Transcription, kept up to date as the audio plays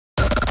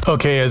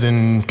Okay, as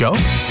in go?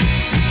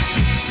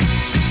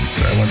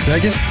 Sorry, 1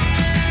 second.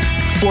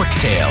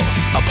 Forktales,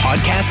 a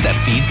podcast that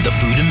feeds the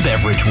food and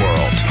beverage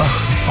world.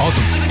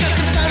 Awesome.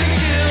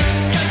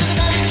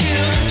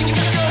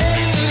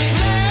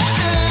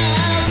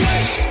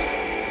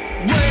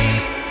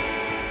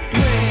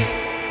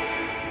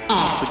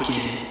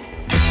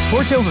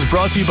 Forktales is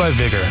brought to you by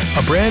Vigor,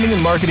 a branding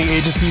and marketing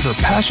agency for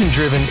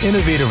passion-driven,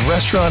 innovative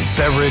restaurant,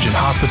 beverage, and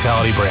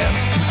hospitality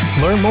brands.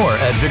 Learn more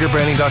at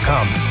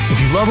vigorbranding.com.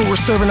 If you love what we're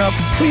serving up,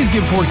 please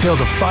give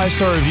Forktales a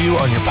 5-star review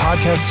on your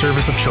podcast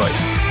service of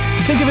choice.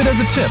 Think of it as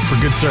a tip for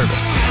good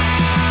service.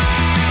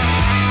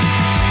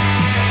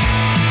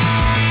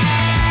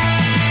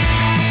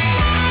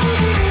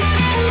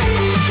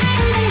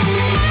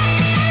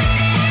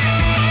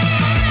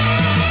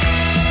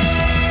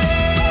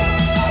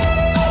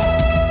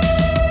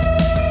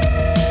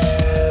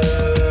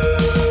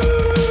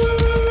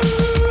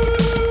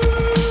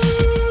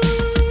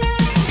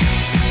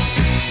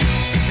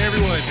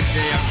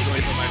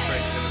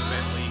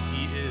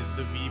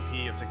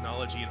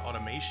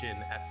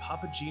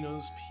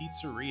 Gino's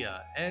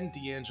Pizzeria and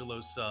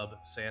D'Angelo's Sub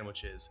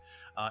Sandwiches.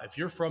 If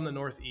you're from the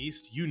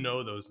Northeast, you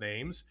know those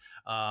names.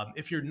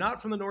 If you're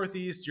not from the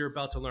Northeast, you're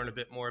about to learn a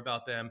bit more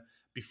about them.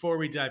 Before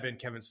we dive in,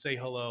 Kevin, say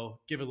hello.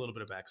 Give a little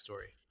bit of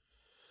backstory.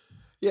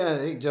 Yeah,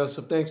 hey,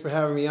 Joseph, thanks for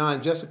having me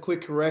on. Just a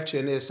quick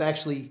correction. It's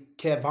actually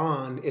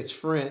Kevin. It's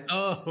French.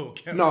 Oh,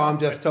 Kevin. No, I'm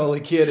just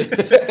totally kidding.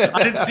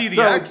 I didn't see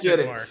the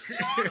accent mark.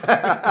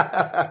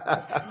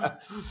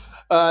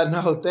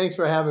 No, thanks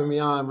for having me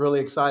on. I'm really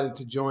excited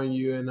to join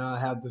you and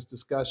have this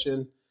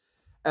discussion.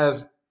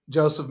 As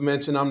Joseph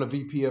mentioned, I'm the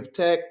VP of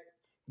Tech.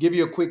 Give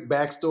you a quick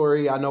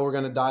backstory. I know we're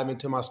going to dive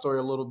into my story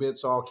a little bit,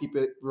 so I'll keep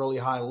it really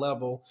high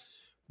level.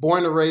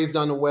 Born and raised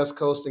on the West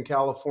Coast in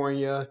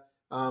California,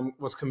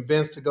 was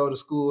convinced to go to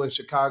school in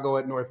Chicago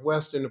at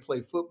Northwestern to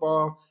play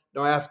football.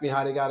 Don't ask me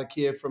how they got a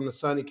kid from the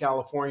sunny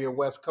California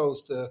West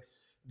Coast to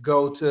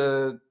go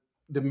to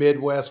the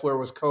Midwest where it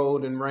was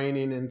cold and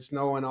raining and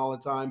snowing all the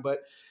time,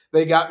 but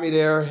they got me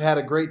there, had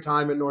a great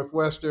time at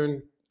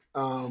Northwestern,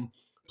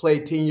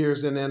 played 10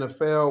 years in the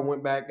NFL,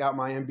 went back, got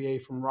my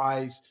MBA from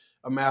Rice,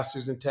 a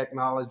master's in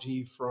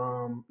technology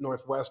from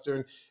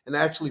Northwestern, and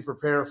actually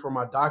preparing for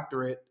my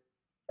doctorate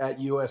at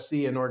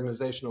USC in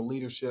organizational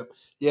leadership.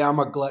 Yeah, I'm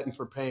a glutton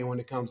for pain when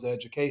it comes to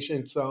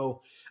education,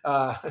 so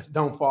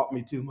don't fault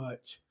me too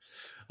much.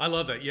 I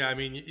love that. Yeah, I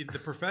mean, the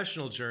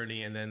professional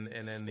journey and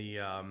then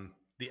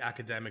the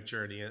academic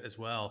journey as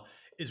well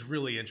is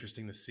really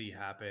interesting to see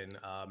happen.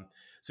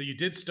 So you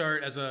did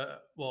start as I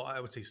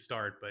would say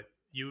start, but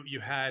you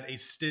had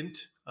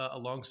a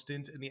long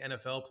stint in the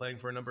NFL playing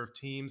for a number of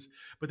teams,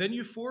 but then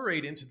you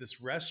forayed into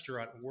this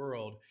restaurant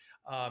world,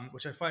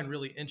 which I find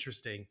really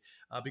interesting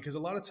because a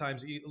lot of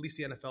times, at least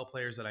the NFL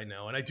players that I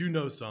know, and I do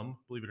know some,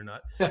 believe it or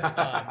not,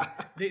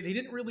 they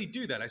didn't really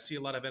do that. I see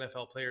a lot of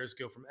NFL players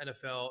go from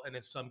NFL and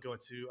then some go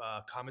into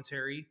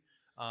commentary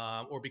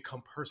or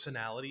become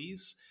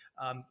personalities,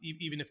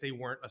 even if they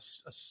weren't a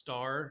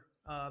star,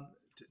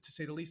 to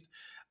say the least.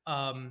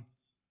 And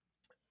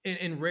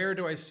rare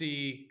do I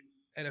see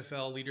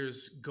NFL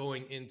leaders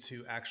going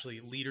into actually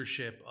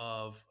leadership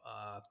of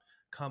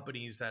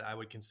companies that I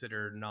would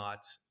consider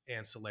not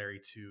ancillary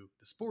to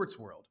the sports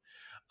world.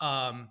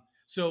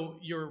 So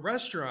your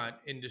restaurant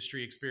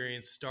industry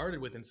experience started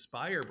with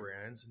Inspire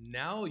Brands.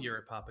 Now you're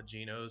at Papa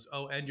Gino's.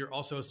 Oh, and you're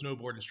also a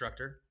snowboard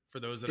instructor, for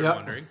those that are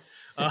wondering.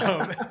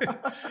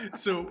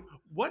 So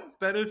what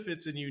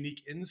benefits and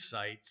unique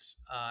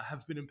insights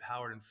have been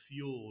empowered and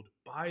fueled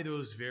by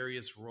those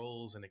various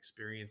roles and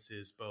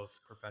experiences, both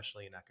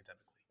professionally and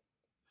academically?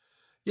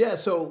 Yeah,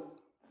 so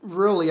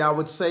really, I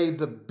would say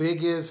the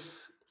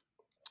biggest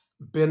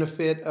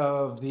benefit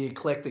of the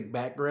eclectic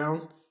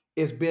background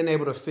is being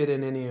able to fit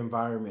in any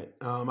environment.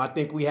 I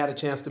think we had a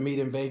chance to meet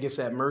in Vegas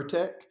at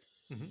Mertech.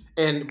 Mm-hmm.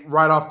 And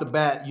right off the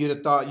bat, you'd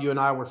have thought you and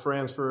I were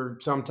friends for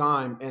some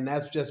time. And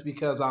that's just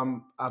because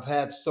I've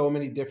had so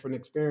many different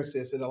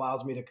experiences. It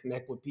allows me to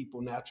connect with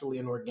people naturally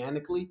and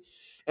organically.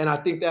 And I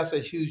think that's a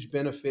huge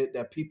benefit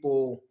that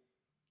people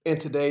in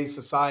today's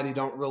society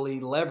don't really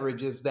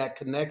leverage, is that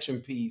connection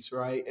piece,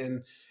 right?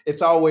 And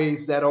it's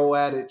always that old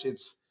adage,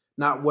 it's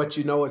not what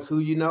you know, it's who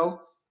you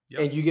know. Yep.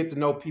 And you get to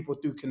know people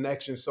through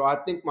connection. So I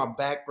think my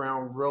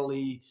background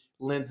really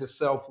lends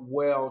itself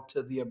well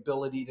to the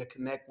ability to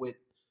connect with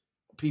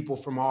people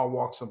from all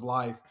walks of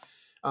life.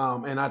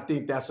 And I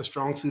think that's a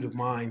strong suit of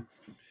mine.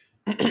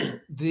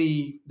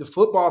 The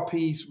football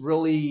piece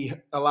really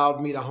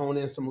allowed me to hone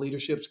in some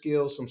leadership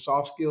skills, some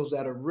soft skills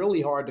that are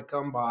really hard to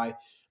come by.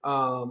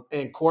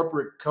 And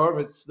corporate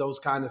covets those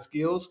kind of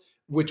skills,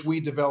 which we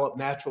develop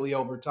naturally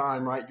over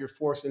time, right? You're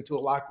forced into a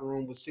locker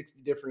room with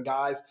 60 different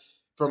guys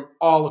from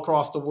all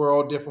across the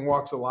world, different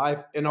walks of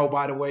life. And oh,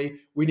 by the way,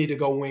 we need to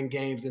go win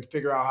games and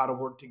figure out how to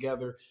work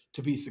together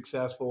to be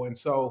successful. And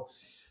so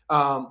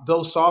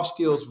those soft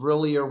skills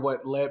really are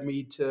what led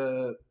me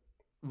to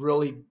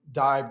really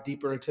dive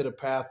deeper into the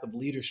path of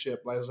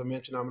leadership. Like, as I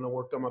mentioned, I'm going to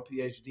work on my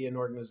PhD in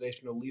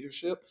organizational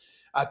leadership.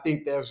 I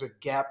think there's a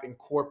gap in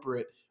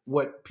corporate,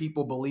 what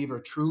people believe are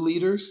true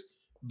leaders,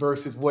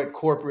 versus what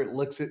corporate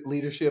looks at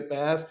leadership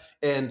as.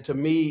 And to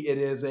me, it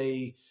is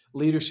a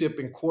leadership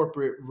in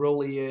corporate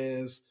really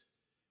is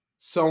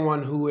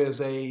someone who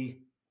is a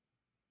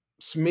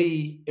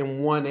SME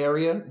in one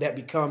area that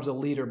becomes a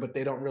leader, but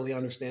they don't really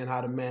understand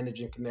how to manage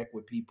and connect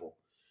with people.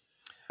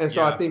 And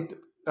so Yeah.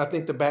 I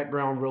think the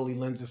background really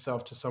lends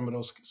itself to some of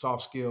those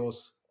soft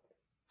skills.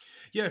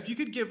 Yeah, if you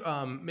could give,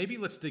 maybe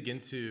let's dig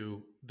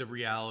into the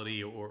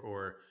reality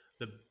or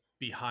the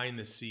behind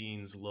the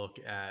scenes look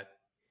at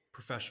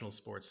professional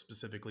sports,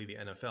 specifically the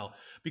NFL.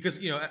 Because,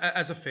 you know,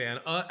 as a fan,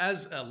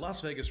 as a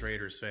Las Vegas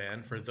Raiders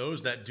fan, for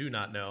those that do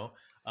not know,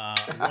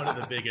 one of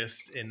the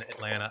biggest in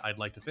Atlanta, I'd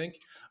like to think.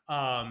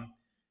 Um,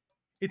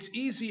 it's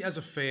easy as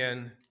a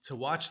fan to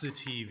watch the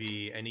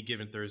TV any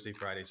given Thursday,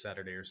 Friday,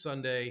 Saturday, or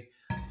Sunday.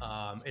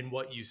 And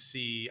what you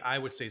see, I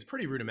would say, is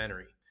pretty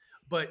rudimentary.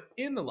 But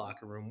in the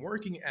locker room,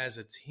 working as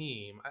a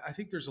team, I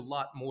think there's a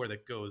lot more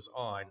that goes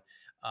on,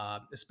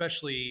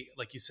 especially,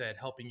 like you said,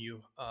 helping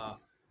you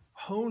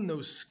hone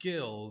those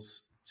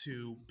skills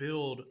to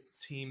build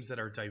teams that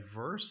are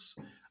diverse,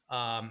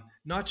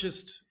 not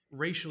just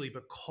racially,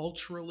 but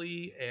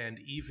culturally and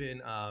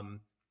even,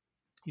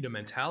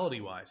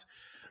 mentality wise.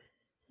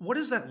 What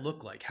does that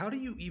look like? How do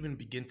you even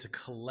begin to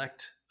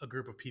collect a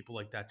group of people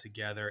like that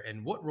together?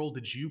 And what role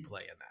did you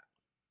play in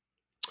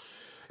that?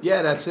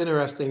 Yeah, that's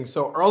interesting.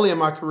 So early in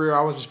my career,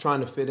 I was just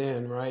trying to fit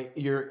in, right?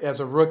 You're as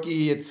a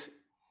rookie, it's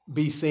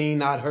be seen,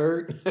 not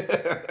heard.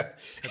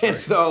 That's And right.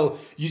 so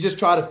you just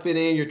try to fit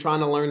in, you're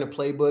trying to learn the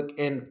playbook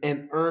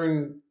and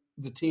earn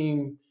the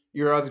team,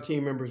 your other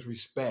team members'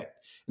 respect.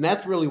 And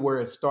that's really where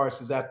it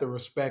starts is at the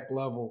respect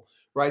level,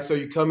 right? So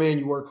you come in,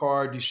 you work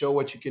hard, you show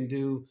what you can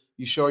do,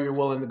 you show you're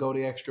willing to go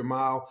the extra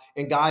mile,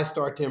 and guys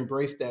start to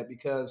embrace that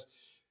because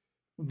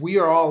we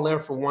are all there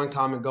for one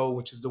common goal,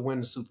 which is to win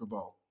the Super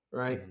Bowl,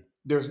 right? Mhm.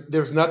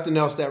 There's nothing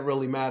else that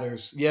really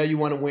matters. Yeah, you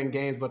want to win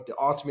games, but the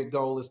ultimate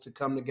goal is to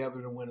come together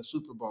to win a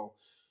Super Bowl.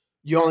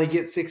 You only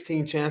get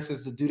 16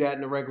 chances to do that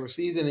in the regular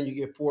season, and you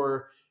get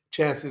 4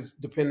 chances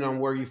depending on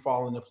where you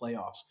fall in the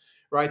playoffs,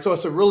 right? So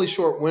it's a really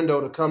short window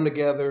to come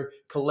together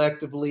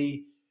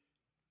collectively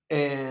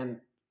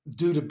and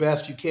do the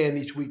best you can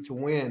each week to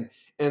win.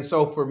 And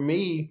so for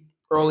me,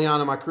 early on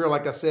in my career,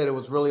 like I said, it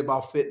was really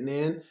about fitting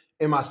in.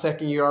 In my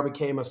second year, I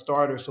became a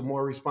starter, so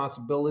more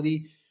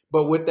responsibility.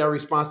 But with that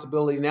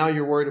responsibility, now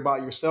you're worried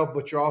about yourself,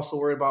 but you're also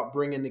worried about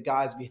bringing the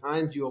guys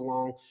behind you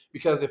along.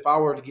 Because if I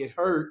were to get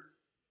hurt,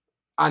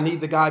 I need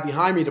the guy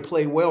behind me to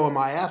play well in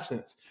my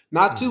absence.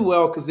 Not too Mhm.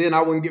 well, because then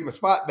I wouldn't get my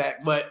spot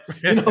back, but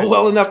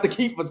well enough to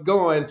keep us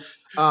going.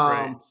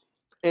 Right. Um,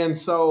 and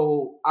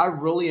so I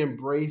really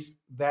embraced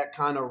that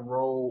kind of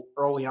role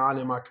early on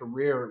in my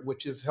career,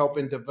 which is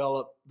helping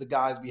develop the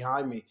guys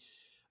behind me.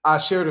 I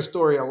share the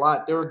story a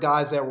lot. There were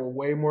guys that were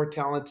way more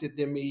talented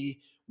than me,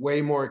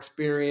 way more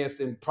experienced,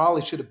 and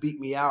probably should have beat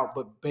me out.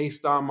 But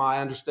based on my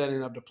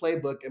understanding of the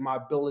playbook and my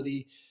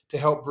ability to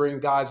help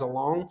bring guys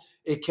along,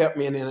 it kept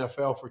me in the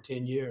NFL for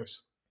 10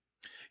 years.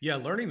 Yeah,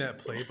 learning that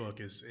playbook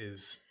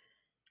is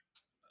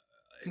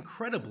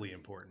incredibly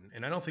important.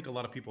 And I don't think a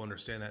lot of people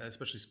understand that,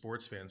 especially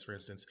sports fans, for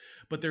instance.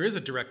 But there is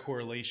a direct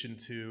correlation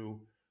to,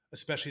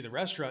 especially the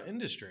restaurant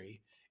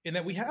industry, in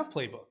that we have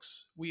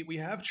playbooks, we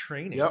have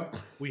training, Yep.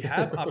 we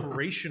have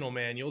operational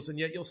manuals, and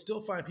yet you'll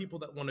still find people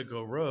that want to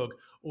go rogue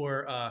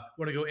or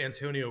want to go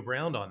Antonio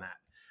Brown on that.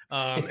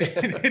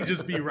 And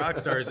just be rock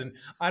stars. And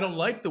I don't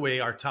like the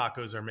way our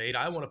tacos are made.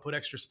 I want to put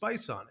extra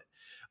spice on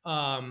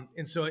it.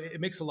 And so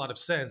it makes a lot of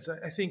sense.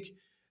 I think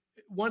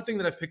one thing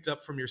that I've picked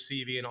up from your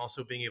CV and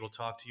also being able to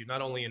talk to you,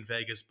 not only in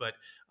Vegas, but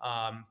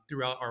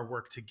throughout our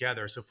work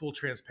together. So full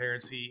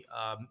transparency,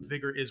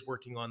 Vigor is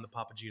working on the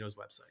Papa Gino's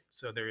website.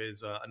 So there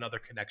is another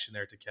connection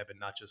there to Kevin,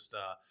 not just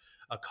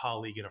a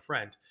colleague and a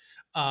friend.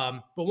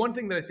 But one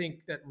thing that I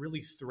think that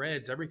really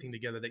threads everything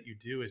together that you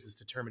do is this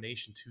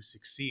determination to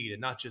succeed,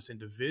 and not just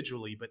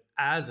individually, but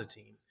as a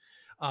team.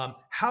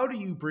 How do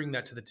you bring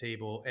that to the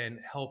table and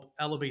help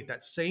elevate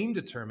that same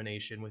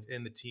determination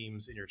within the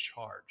teams in your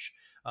charge?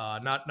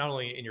 Not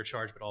only in your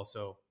charge, but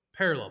also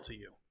parallel to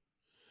you.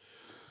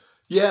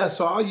 Yeah,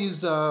 so I'll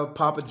use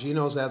Papa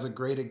Gino's as a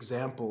great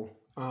example.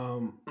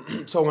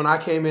 So when I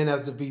came in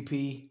as the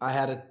VP,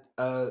 I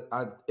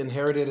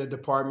inherited a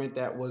department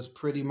that was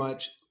pretty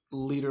much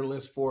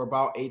leaderless for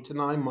about 8 to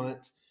 9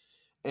 months,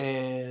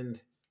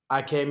 and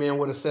I came in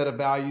with a set of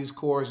values,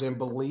 cores, and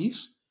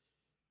beliefs.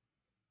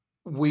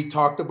 We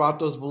talked about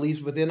those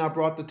beliefs, but then I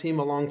brought the team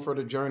along for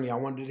the journey. I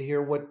wanted to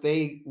hear what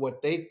they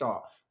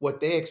thought,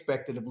 what they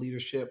expected of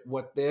leadership,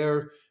 what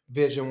their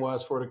vision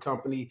was for the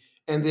company,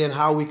 and then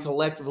how we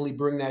collectively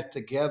bring that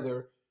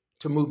together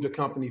to move the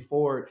company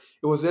forward.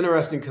 It was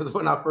interesting because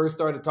when I first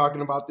started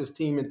talking about this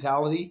team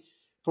mentality,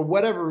 for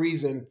whatever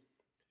reason,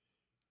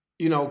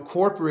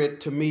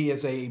 corporate to me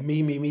is a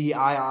me,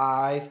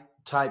 I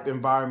type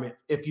environment.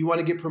 If you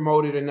want to get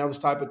promoted and those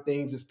type of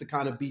things, it's to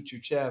kind of beat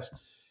your chest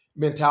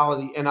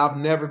mentality. And I've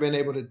never been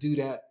able to do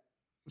that.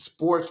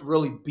 Sports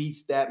really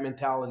beats that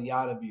mentality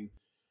out of you.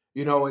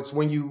 It's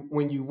when you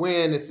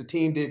win, it's the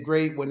team did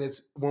great. When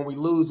we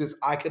lose, it's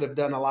I could have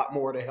done a lot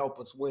more to help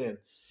us win.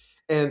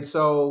 And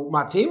so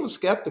my team was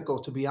skeptical,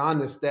 to be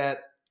honest,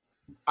 that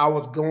I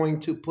was going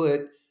to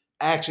put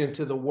action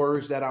to the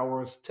words that I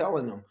was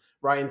telling them,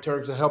 right? In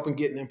terms of helping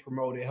getting them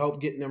promoted,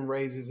 help getting them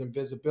raises and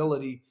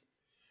visibility.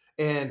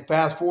 And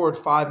fast forward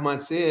 5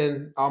 months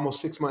in,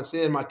 almost 6 months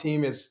in, my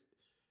team is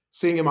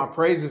singing my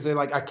praises. They're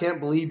like, I can't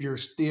believe you're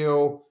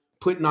still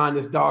putting on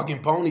this dog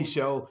and pony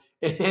show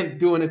and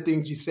doing the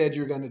things you said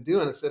you're going to do.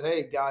 And I said,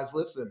 hey, guys,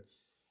 listen,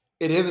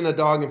 it isn't a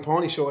dog and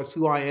pony show. It's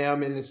who I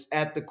am. And it's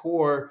at the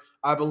core.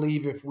 I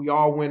believe if we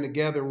all win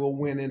together, we'll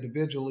win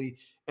individually.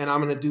 And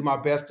I'm going to do my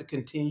best to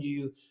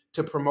continue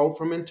to promote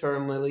from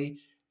internally,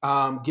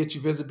 get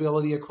you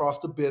visibility across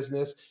the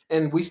business.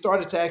 And we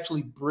started to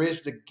actually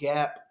bridge the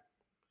gap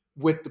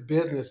with the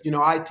business. You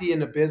know, IT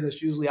and the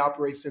business usually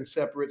operates in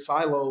separate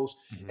silos.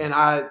 Mhm. And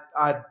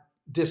I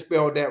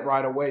dispelled that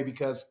right away,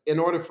 because in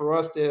order for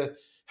us to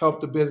help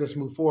the business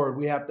move forward,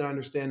 we have to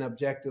understand the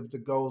objectives, the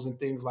goals, and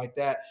things like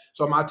that.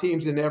 So my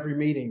team's in every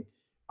meeting,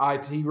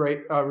 IT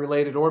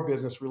related or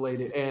business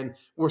related. And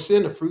we're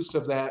seeing the fruits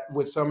of that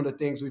with some of the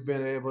things we've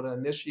been able to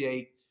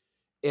initiate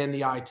in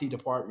the IT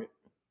department.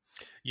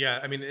 Yeah,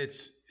 I mean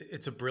it's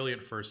a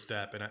brilliant first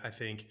step, and I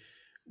think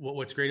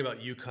what's great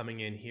about you coming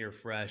in here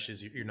fresh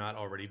is you're not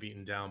already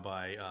beaten down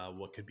by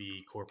what could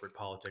be corporate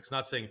politics.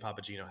 Not saying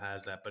Papa Gino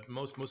has that, but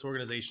most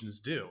organizations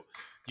do.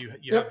 You have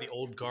Yep. the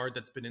old guard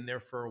that's been in there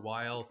for a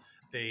while.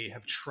 They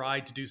have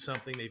tried to do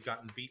something, they've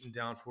gotten beaten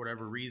down for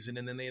whatever reason,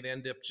 and then they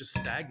end up just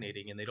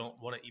stagnating, and they don't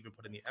want to even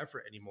put in the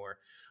effort anymore.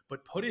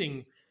 But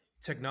putting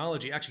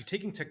technology, actually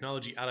taking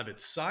technology out of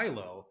its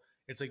silo,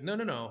 it's like, no,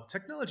 no, no.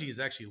 Technology is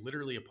actually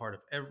literally a part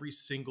of every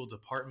single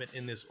department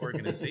in this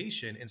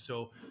organization. And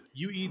so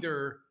you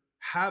either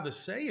have a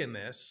say in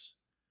this,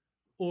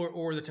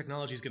 or the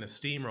technology is going to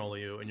steamroll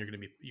you, and you're going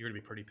to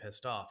be pretty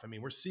pissed off. I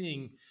mean, we're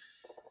seeing,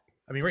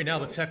 I mean, right now,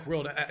 the tech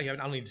world, I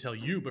don't need to tell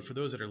you, but for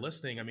those that are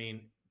listening, I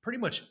mean, pretty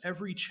much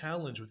every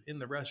challenge within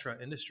the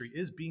restaurant industry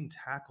is being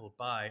tackled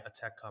by a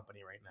tech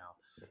company right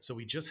now. So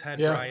we just had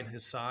Yeah. Brian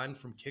Hassan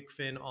from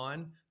Kickfin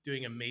on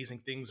doing amazing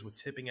things with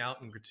tipping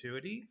out and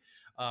gratuity.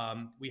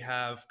 We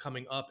have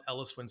coming up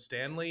Ellis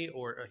Winstanley,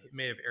 or it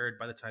may have aired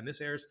by the time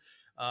this airs,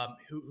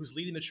 who's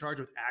leading the charge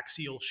with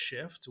Axial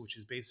Shift, which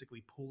is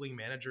basically pulling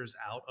managers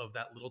out of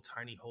that little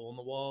tiny hole in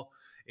the wall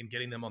and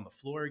getting them on the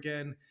floor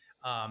again.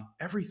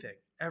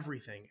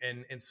 Everything.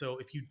 And so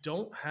if you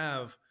don't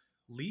have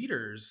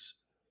leaders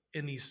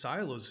in these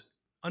silos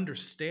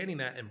understanding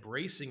that,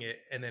 embracing it,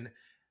 and then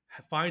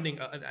finding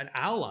an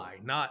ally,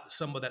 not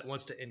someone that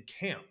wants to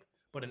encamp,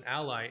 but an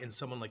ally in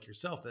someone like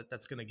yourself,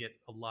 that's going to get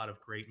a lot of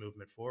great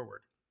movement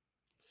forward.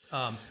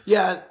 Um,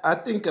 Yeah, I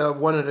think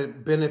one of the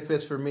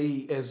benefits for me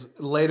is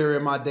later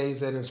in my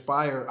days at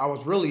Inspire, I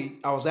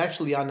was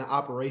actually on the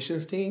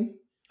operations team.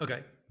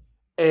 okay.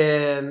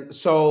 And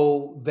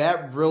so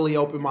that really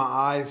opened my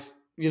eyes,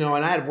 you know,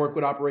 and I had worked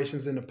with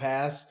operations in the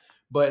past,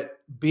 but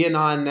being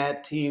on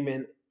that team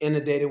and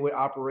inundated with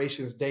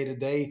operations day to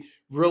day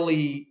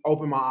really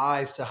opened my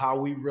eyes to how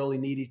we really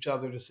need each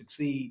other to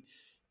succeed.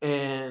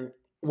 And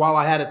while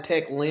I had a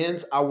tech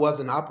lens, I was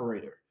an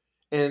operator.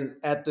 And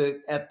at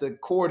the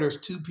core, there's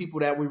two people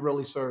that we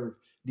really serve: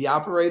 the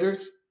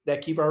operators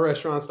that keep our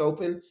restaurants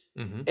open,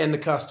 Hmm. and the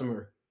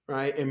customer,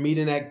 right? And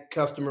meeting that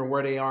customer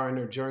where they are in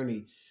their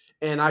journey.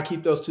 And I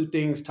keep those two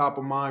things top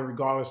of mind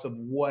regardless of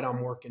what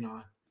I'm working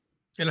on.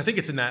 And I think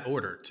it's in that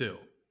order too: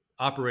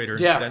 operator,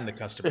 Yeah. then the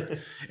customer.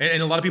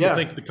 And a lot of people Yeah.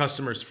 think the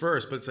customer's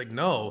first, but it's like,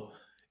 no,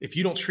 if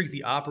you don't treat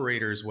the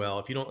operators well,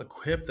 if you don't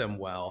equip them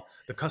well,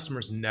 the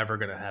customer's never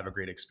going to have a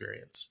great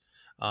experience.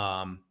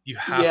 You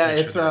have to Yeah,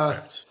 make sure they're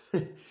equipped.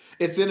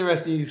 it's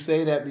interesting you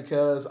say that,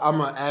 because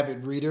I'm an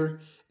avid reader,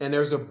 and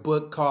there's a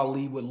book called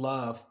Lead with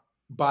Love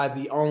by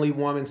the only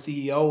woman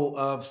CEO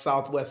of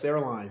Southwest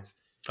Airlines.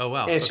 Oh,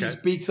 wow. And she Okay.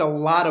 speaks a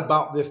lot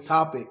about this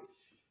topic.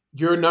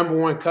 Your number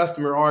one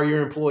customer are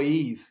your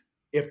employees.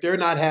 If they're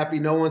not happy,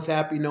 no one's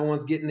happy, no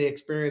one's getting the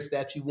experience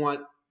that you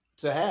want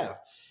to have.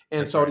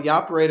 And That's so right. the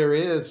operator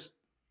is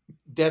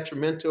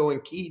detrimental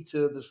and key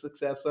to the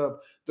success of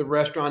the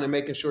restaurant and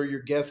making sure your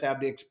guests have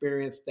the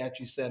experience that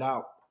you set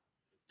out.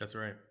 That's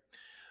right.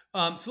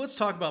 So let's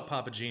talk about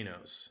Papa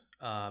Gino's.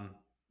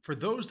 For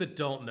those that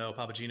don't know,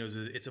 Papa Gino's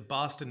it's a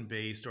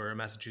Boston-based or a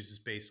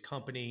Massachusetts-based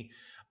company.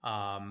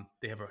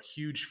 They have a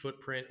huge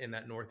footprint in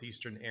that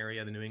northeastern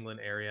area, the New England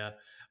area,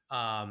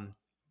 um,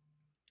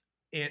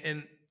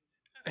 and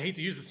I hate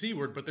to use the C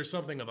word, but there's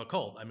something of a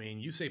cult. I mean,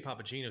 you say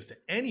Papa Gino's to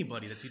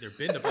anybody that's either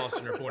been to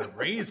Boston or born and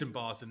raised in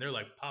Boston, they're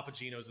like, Papa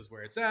Gino's is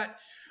where it's at.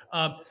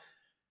 Um,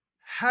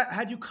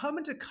 had you come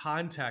into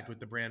contact with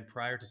the brand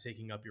prior to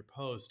taking up your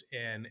post,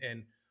 and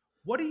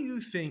what do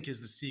you think is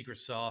the secret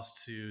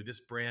sauce to this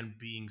brand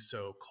being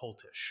so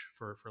cultish,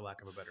 for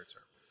lack of a better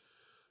term?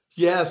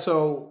 Yeah,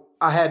 so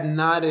I had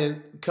not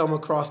come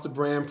across the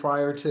brand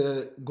prior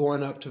to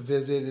going up to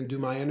visit and do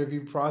my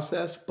interview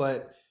process,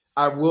 but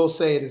I will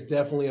say it is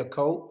definitely a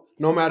cult.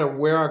 No matter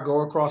where I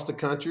go across the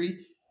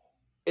country,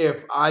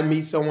 if I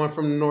meet someone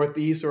from the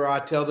Northeast or I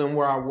tell them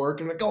where I work,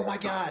 and like, oh my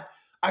God,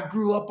 I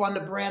grew up on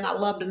the brand. I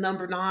love the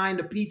number nine.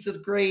 The pizza's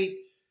great.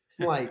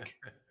 I'm like,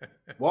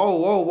 Whoa,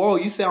 whoa, whoa!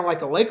 You sound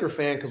like a Laker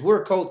fan because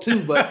we're a Colt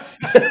too, but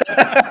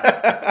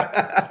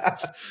I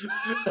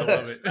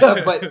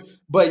love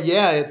but it.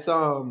 yeah,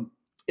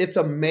 it's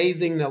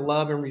amazing the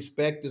love and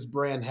respect this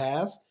brand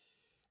has.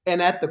 And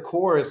at the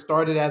core, it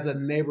started as a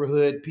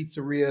neighborhood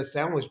pizzeria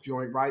sandwich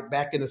joint right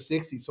back in the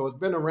 60s. So it's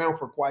been around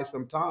for quite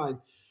some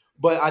time.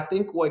 But I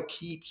think what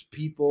keeps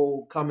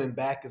people coming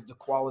back is the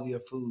quality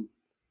of food.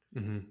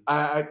 Hmm.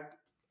 I,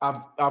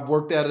 I've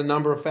worked at a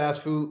number of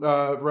fast food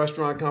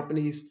restaurant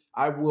companies.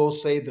 I will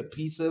say the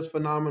pizza is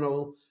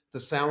phenomenal. The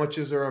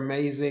sandwiches are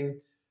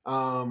amazing.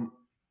 Um,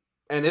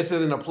 and this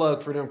isn't a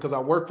plug for them because I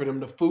work for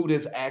them. The food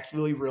is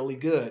actually really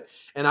good.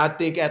 And I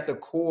think at the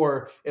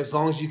core, as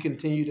long as you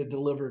continue to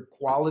deliver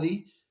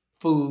quality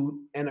food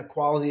and a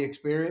quality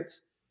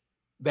experience,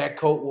 that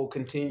coat will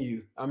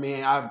continue. I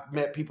mean, I've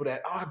met people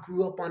that, I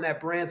grew up on that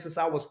brand since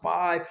I was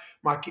 5.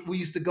 We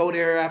used to go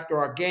there after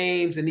our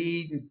games and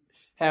eat and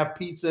have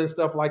pizza and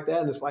stuff like that.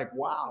 And it's like,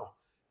 wow,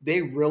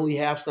 they really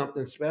have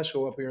something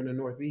special up here in the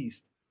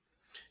Northeast.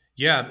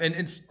 Yeah,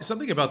 and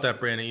something about that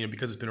brand,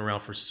 because it's been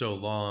around for so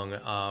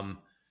long,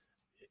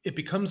 it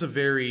becomes a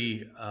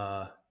very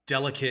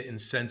delicate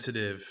and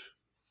sensitive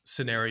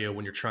scenario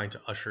when you're trying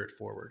to usher it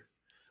forward,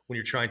 when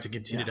you're trying to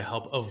continue Yeah. to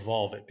help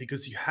evolve it,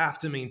 because you have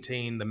to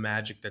maintain the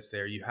magic that's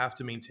there. You have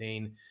to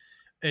maintain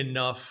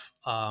enough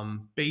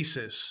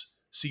basis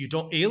so you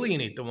don't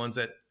alienate the ones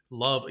that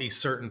love a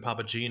certain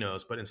Papa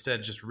Gino's, but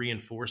instead just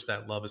reinforce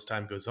that love as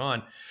time goes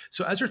on.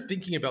 So as you're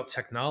thinking about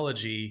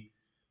technology,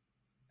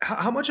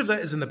 how much of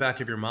that is in the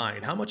back of your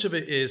mind? How much of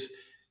it is,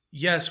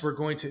 yes, we're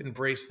going to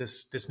embrace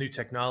this new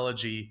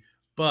technology,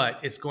 but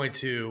it's going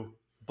to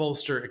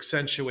bolster,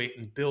 accentuate,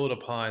 and build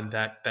upon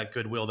that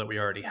goodwill that we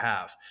already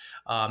have?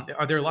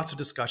 Are there lots of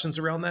discussions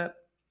around that?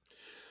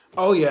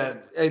 Oh yeah,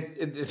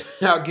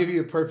 I'll give you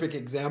a perfect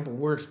example.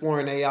 We're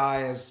exploring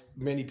AI as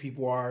many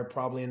people are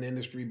probably in the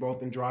industry,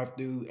 both in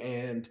drive-through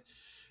and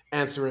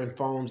answering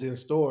phones in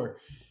store.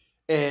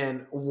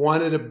 And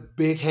one of the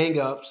big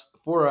hangups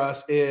for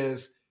us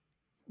is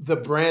the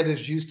brand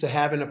is used to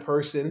having a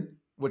person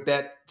with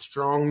that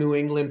strong New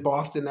England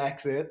Boston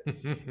accent.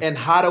 And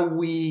how do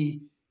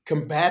we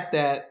combat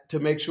that to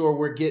make sure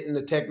we're getting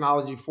the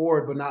technology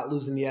forward, but not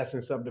losing the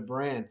essence of the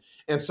brand?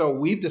 And so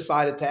we've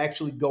decided to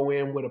actually go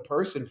in with a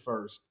person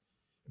first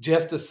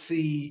just to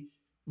see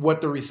what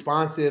the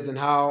response is and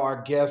how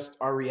our guests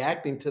are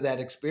reacting to that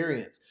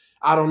experience.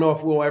 I don't know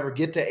if we'll ever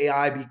get to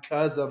AI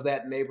because of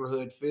that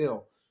neighborhood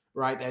feel,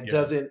 right? That Yeah.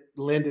 doesn't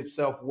lend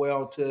itself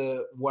well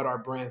to what our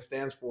brand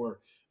stands for.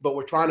 But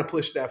we're trying to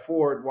push that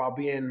forward while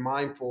being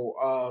mindful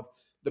of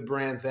the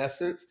brand's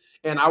essence.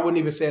 And I wouldn't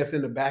even say it's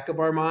in the back of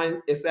our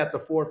mind, it's at the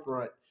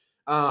forefront.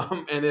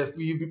 And if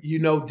you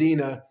know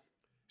Dina,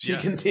 she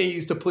Yeah.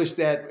 continues to push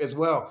that as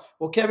well.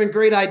 Well, Kevin,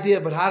 great idea,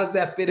 but how does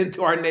that fit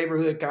into our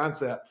neighborhood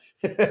concept?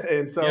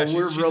 And so Yeah,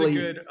 we're she's a really,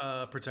 good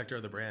protector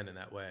of the brand in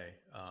that way.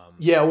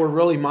 yeah, we're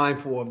really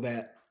mindful of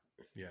that.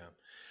 Yeah,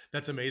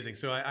 that's amazing.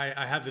 So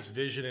I have this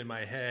vision in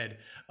my head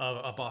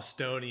of a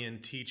Bostonian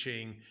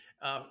teaching.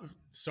 Uh,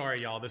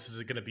 Sorry, y'all, this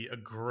is going to be a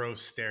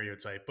gross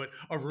stereotype, but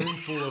a room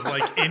full of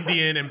like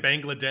Indian and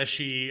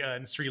Bangladeshi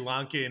and Sri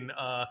Lankan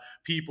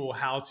people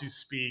how to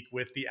speak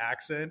with the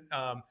accent.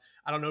 I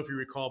don't know if you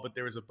recall, but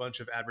there was a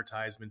bunch of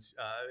advertisements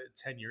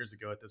 10 years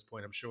ago at this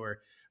point, I'm sure,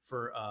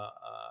 for a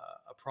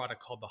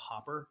product called the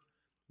Hopper,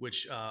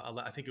 which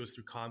I think it was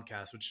through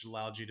Comcast, which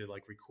allowed you to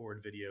like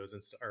record videos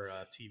and or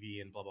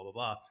TV and blah blah blah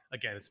blah.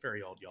 Again, it's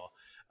very old, y'all.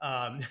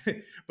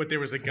 But there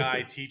was a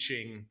guy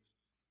teaching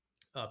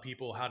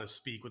people how to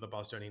speak with a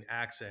Bostonian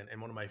accent,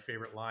 and one of my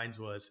favorite lines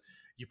was,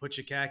 "You put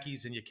your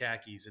khakis in your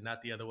khakis, and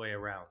not the other way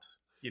around."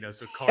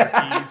 So car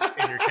keys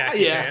in your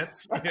khaki Yeah.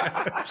 pants.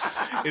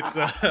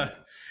 Yeah.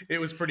 It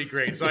was pretty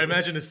great. So I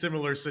imagine a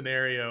similar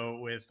scenario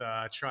with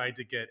trying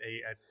to get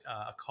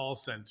a call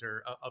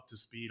center up to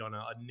speed on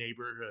a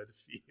neighborhood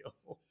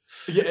feel.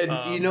 Yeah,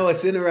 and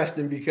it's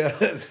interesting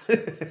because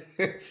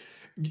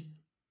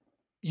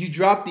you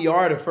dropped the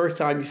R the first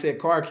time you said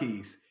car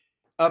keys.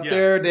 Up Yeah,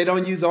 there, they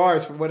don't use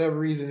R's for whatever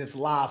reason. It's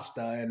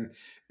lobster. And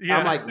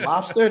I'm like, yeah.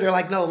 lobster? They're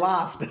like, no,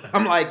 lobster.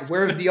 I'm like,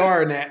 where's the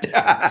R in that?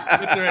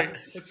 That's right.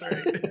 That's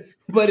right.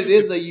 But it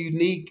is a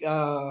unique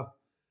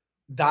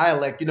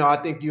dialect. I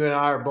think you and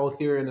I are both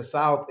here in the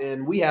South,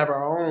 and we have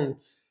our own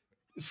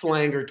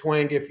slang or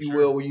twang, if you Sure.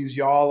 will. We use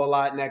y'all a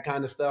lot and that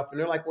kind of stuff. And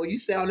they're like, well, you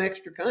sound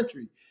extra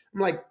country. I'm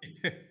like,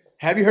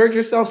 have you heard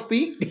yourself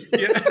speak?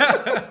 Yeah.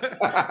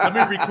 Let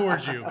me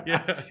record you.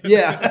 Yeah.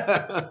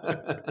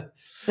 Yeah.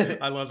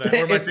 I love that.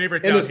 Or my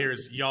favorite And down it's, here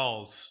is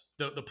y'alls,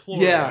 the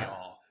plural yeah,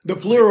 y'all. the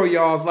plural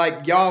y'all's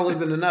like, y'all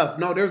isn't enough.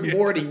 No, there's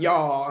more than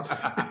y'all.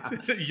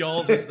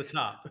 Y'alls is the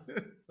top.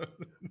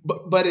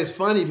 But it's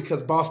funny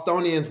because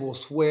Bostonians will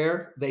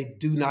swear they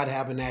do not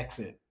have an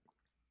accent.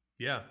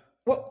 Yeah.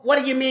 What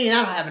do you mean I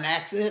don't have an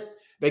accent?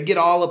 They get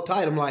all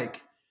uptight. I'm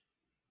like,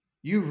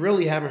 you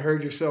really haven't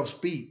heard yourself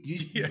speak. You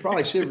Yeah.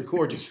 probably should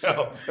record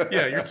yourself.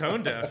 Yeah, you're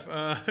tone deaf.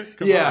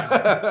 Come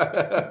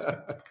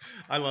Yeah. on.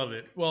 I love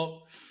it.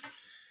 Well,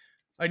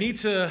 I need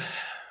to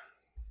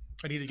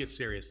get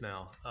serious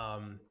now.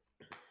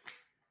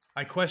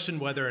 I question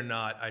whether or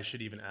not I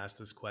should even ask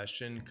this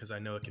question because I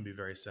know it can be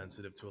very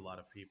sensitive to a lot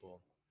of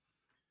people.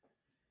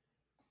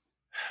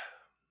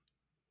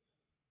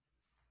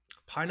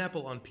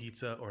 Pineapple on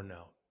pizza or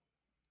no?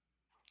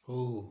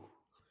 Ooh,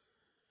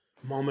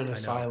 moment of I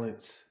know.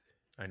 silence.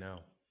 I know.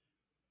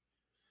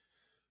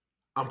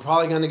 I'm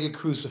probably going to get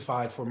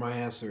crucified for my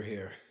answer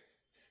here.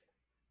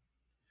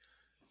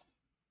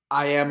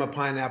 I am a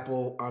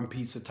pineapple on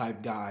pizza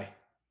type guy.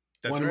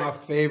 That's One of my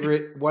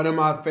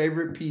right.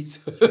 favorite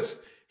pizzas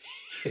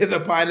is a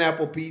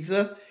pineapple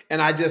pizza,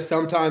 and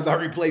sometimes I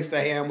replace the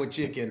ham with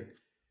chicken.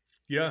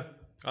 Yeah,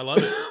 I love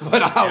it.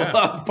 But I Yeah.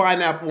 love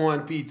pineapple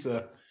on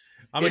pizza.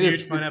 I'm a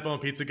huge pineapple on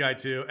pizza guy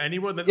too.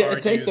 Anyone that Yeah,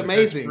 it tastes argues that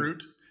says amazing.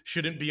 fruit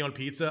shouldn't be on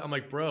pizza, I'm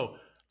like, bro,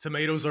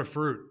 tomatoes are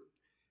fruit.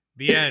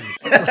 The end.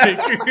 Like,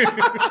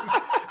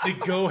 they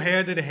go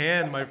hand in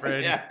hand, my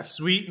friend. Yeah.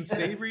 Sweet and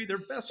savory, they're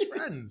best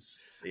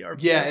friends. They are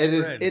Yeah, best it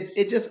is. friends.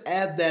 It just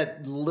adds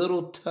that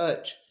little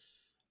touch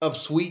of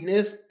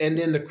sweetness and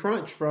then the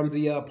crunch from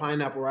the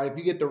pineapple, right? If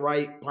you get the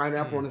right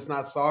pineapple and it's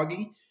not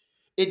soggy,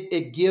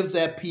 it gives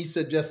that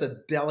pizza just a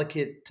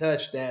delicate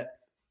touch that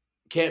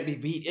can't be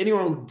beat.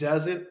 Anyone who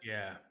doesn't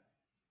Yeah.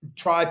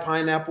 try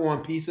pineapple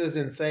on pizza is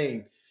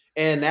insane.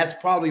 And that's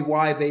probably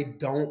why they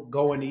don't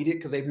go and eat it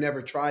because they've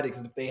never tried it.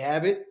 Because if they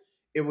have it,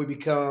 it would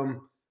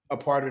become a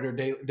part of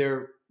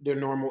their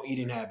normal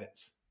eating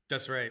habits.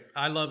 That's right.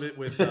 I love it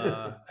with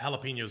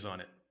jalapenos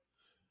on it.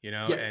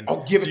 Yeah. And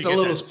Oh, give so it you the get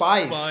little that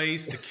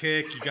spice. the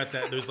kick. You got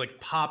that. There's like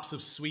pops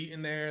of sweet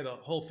in there. The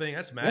whole thing.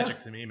 That's magic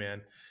to me,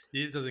 man.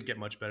 It doesn't get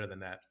much better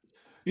than that.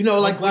 Well,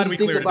 I'm like when glad you we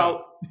think cleared it about,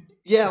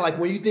 up. like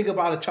when you think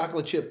about a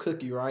chocolate chip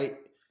cookie, right?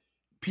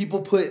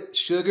 People put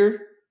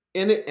sugar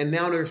in it and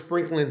now they're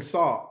sprinkling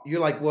salt. You're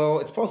like, well,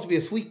 it's supposed to be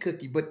a sweet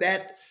cookie, but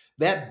that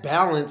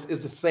balance is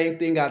the same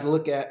thing I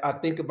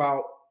think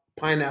about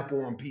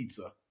pineapple on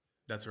pizza.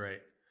 That's right.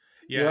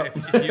 Yeah. Yep.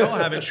 If y'all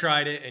haven't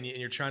tried it and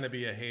you're trying to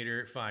be a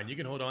hater, fine. You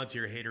can hold on to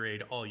your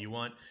haterade all you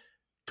want.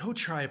 Go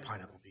try a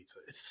pineapple pizza.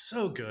 It's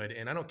so good,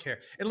 and I don't care.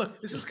 And look,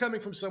 this is coming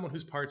from someone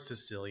who's part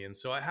Sicilian,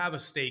 so I have a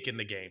stake in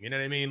the game. You know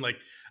what I mean? Like,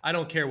 I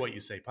don't care what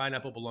you say.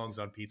 Pineapple belongs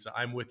on pizza.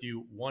 I'm with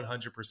you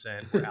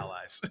 100%. We're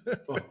allies.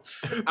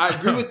 I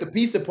agree with the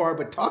pizza part,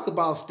 but talk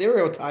about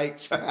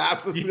stereotypes.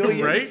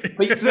 Sicilian Right?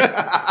 pizza.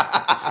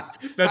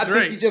 That's I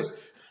right. think you just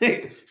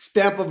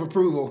stamp of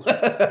approval.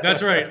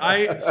 That's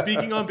right.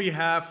 Speaking on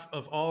behalf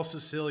of all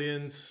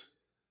Sicilians,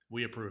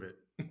 we approve it.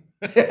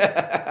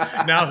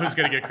 Now who's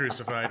going to get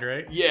crucified,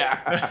 right? Yeah.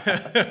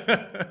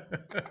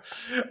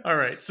 All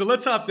right. So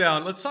let's hop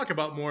down. Let's talk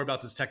more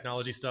about this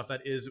technology stuff.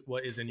 That is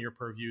what is in your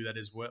purview. That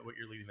is what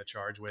you're leading the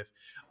charge with.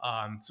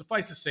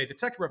 Suffice to say, the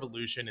tech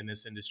revolution in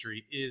this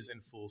industry is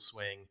in full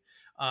swing.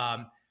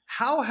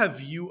 How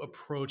have you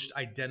approached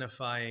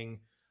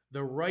identifying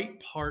the right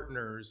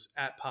partners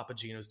at Papa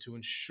Gino's to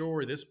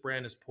ensure this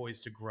brand is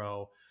poised to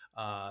grow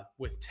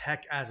with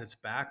tech as its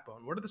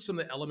backbone? What are some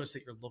of the elements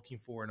that you're looking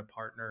for in a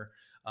partner?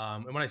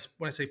 And when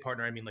I say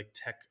partner, I mean like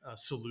tech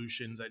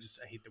solutions. I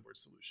hate the word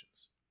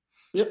solutions.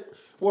 Yep.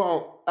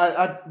 Well,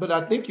 but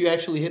I think you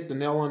actually hit the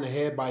nail on the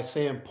head by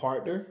saying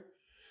partner,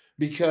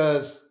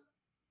 because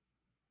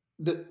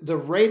the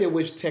rate at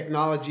which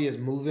technology is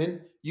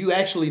moving, you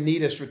actually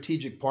need a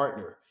strategic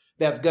partner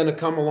that's going to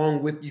come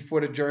along with you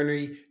for the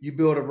journey. You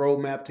build a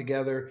roadmap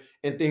together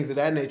and things of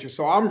that nature.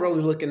 So I'm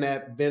really looking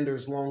at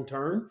vendors long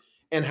term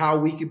and how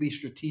we could be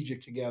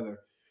strategic together,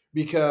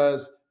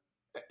 because,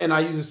 and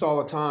I use this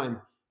all the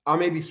time, I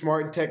may be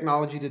smart in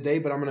technology today,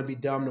 but I'm going to be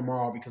dumb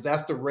tomorrow, because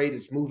that's the rate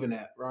it's moving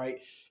at, right?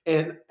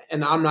 And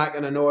I'm not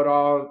going to know it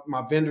all.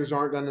 My vendors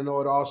aren't going to know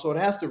it all. So it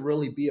has to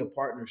really be a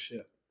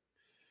partnership.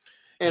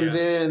 And Yeah.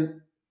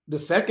 then the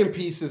second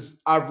piece is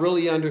I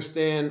really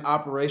understand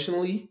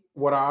operationally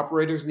what our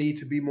operators need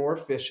to be more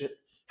efficient,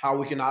 how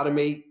we can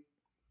automate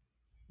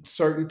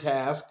certain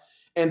tasks,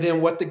 and then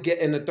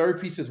and the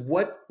third piece is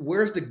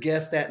where's the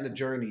guest at in the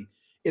journey?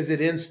 Is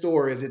it in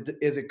store? Is it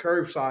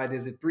curbside?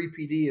 Is it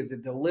 3PD? Is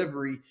it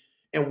delivery?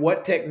 And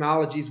what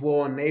technologies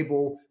will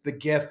enable the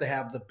guest to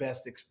have the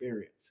best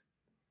experience?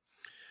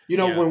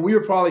 Yeah. When we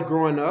were probably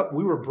growing up,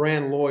 we were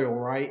brand loyal,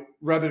 right?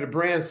 Whether the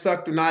brand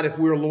sucked or not, if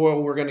we were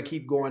loyal, we're going to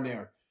keep going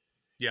there.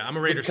 Yeah, I'm a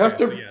The Raiders fan, so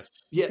customer,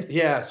 yes.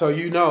 yeah. So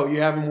you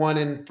haven't won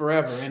in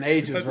forever, in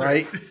ages, That's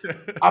right?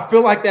 right. I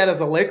feel like that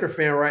as a Laker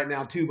fan right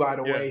now too. By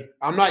the Yeah, way,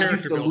 I'm it's not used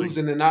character to building.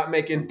 losing and not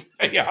making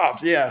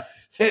playoffs. Yeah,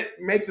 it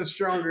makes us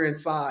stronger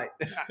inside.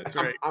 That's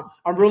right.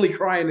 I'm really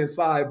crying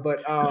inside,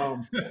 but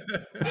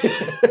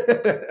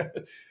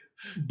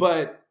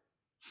but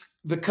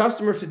the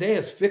customer today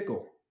is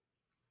fickle.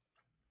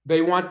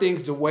 They want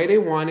things the way they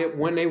want it,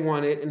 when they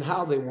want it, and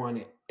how they want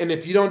it. And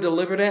if you don't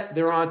deliver that,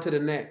 they're on to the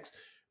next,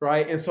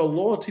 right? And so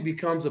loyalty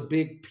becomes a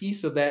big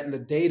piece of that in the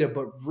data,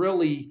 but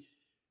really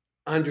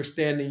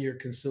understanding your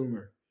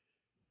consumer.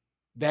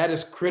 That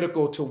is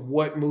critical to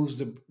what moves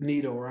the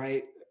needle,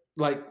 right?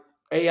 Like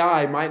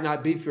AI might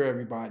not be for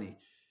everybody.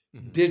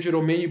 Mhm.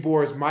 Digital menu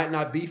boards might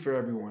not be for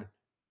everyone,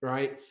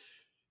 right?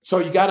 So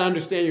you got to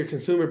understand your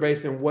consumer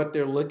base and what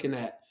they're looking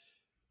at.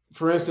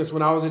 for instance,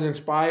 when I was at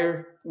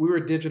Inspire, we were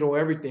digital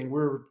everything. We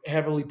were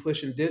heavily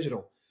pushing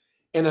digital.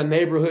 And a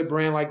neighborhood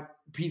brand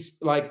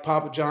like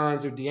Papa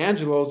John's or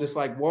D'Angelo's, it's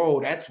like,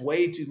 whoa, that's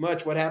way too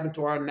much. What happened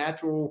to our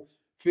natural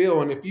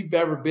feel? And if you've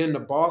ever been to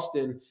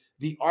Boston,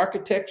 the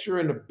architecture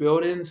and the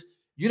buildings,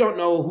 you don't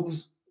know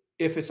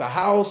if it's a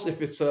house,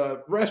 if it's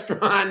a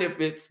restaurant, if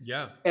it's,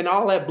 Yeah. and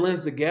all that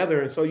blends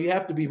together. And so you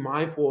have to be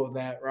mindful of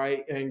that,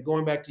 right? And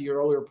going back to your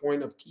earlier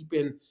point of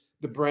keeping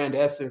the brand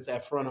essence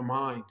at front of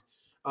mind.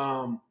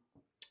 Um,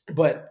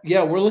 but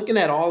yeah, we're looking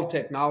at all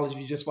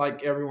technology just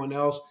like everyone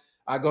else.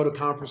 I go to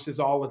conferences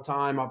all the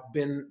time. I've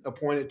been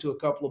appointed to a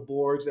couple of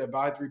boards,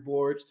 advisory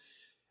boards,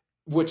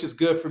 which is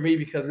good for me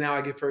because now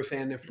I get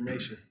firsthand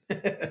information.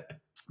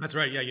 That's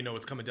right. Yeah, you know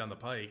what's coming down the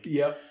pike.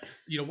 Yep.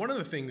 You know, one of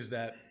the things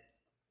that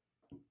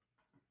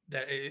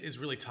is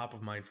really top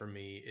of mind for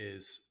me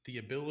is the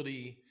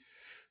ability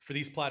for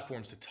these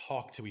platforms to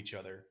talk to each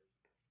other.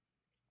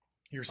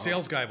 Your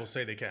sales guy will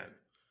say they can.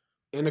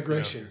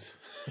 Integrations.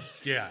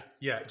 You know?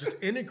 Yeah. Just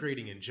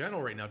integrating in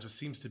general right now just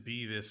seems to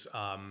be this.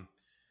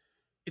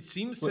 It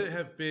seems to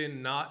have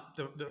been not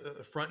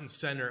the front and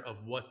center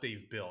of what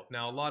they've built.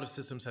 Now, a lot of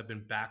systems have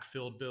been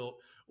backfilled built,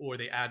 or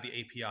they add the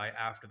API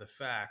after the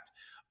fact.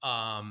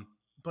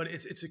 But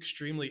it's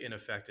extremely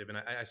ineffective. And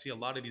I see a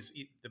lot of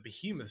the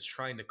behemoths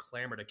trying to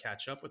clamor to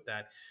catch up with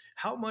that.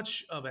 How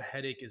much of a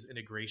headache is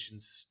integration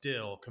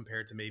still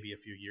compared to maybe a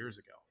few years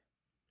ago?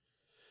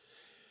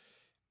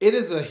 It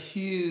is a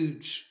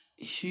huge,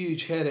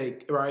 huge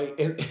headache, right?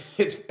 And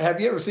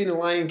have you ever seen The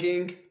Lion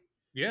King?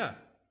 Yeah.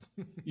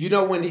 You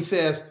know when he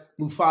says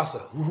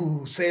Mufasa,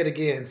 ooh, say it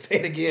again,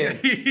 say it again.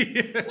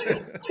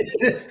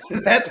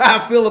 That's how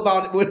I feel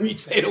about it when we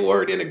say the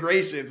word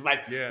integration. It's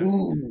like,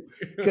 ooh,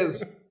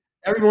 because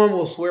everyone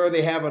will swear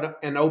they have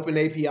an open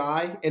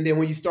API, and then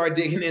when you start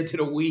digging into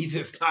the weeds,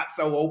 it's not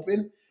so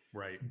open.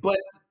 Right. But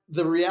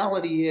the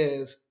reality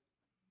is,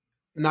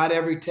 not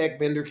every tech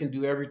vendor can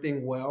do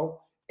everything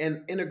well,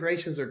 and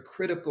integrations are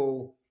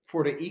critical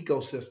for the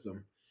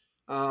ecosystem.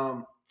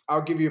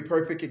 I'll give you a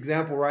perfect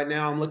example. Right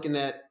now, I'm looking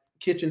at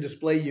kitchen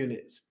display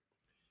units.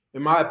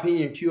 In my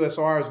opinion,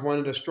 QSR is one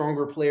of the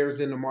stronger players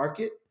in the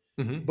market,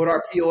 but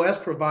our POS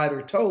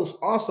provider, Toast,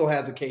 also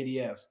has a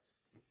KDS.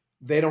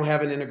 They don't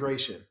have an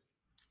integration.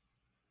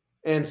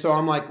 And so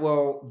I'm like,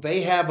 well,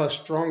 they have a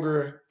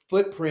stronger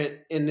footprint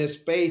in this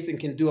space and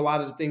can do a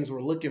lot of the things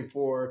we're looking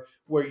for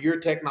where your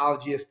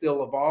technology is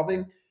still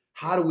evolving.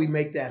 How do we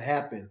make that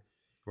happen?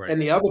 Right. And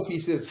the other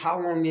piece is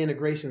how long the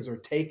integrations are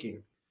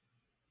taking,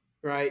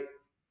 right?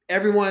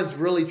 Everyone's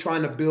really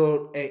trying to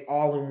build a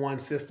all-in-one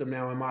system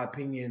now, in my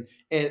opinion,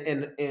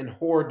 and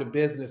hoard the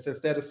business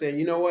instead of saying,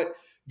 you know what,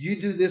 you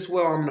do this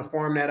well, I'm going to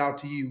farm that out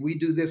to you. We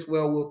do this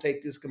well, we'll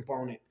take this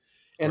component.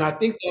 And Right. I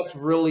think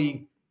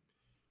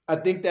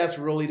that's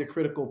really the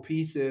critical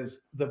piece is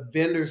the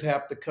vendors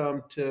have to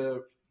come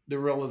to the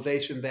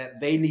realization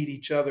that they need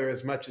each other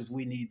as much as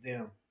we need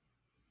them.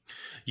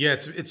 Yeah,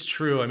 it's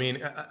true. I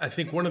mean, I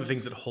think one of the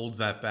things that holds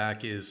that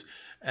back is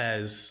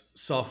as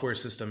software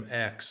system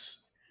X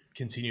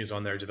continues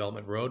on their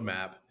development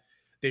roadmap,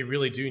 they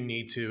really do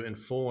need to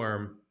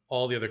inform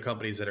all the other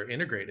companies that are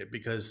integrated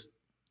because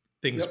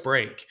things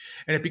break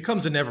and it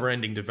becomes a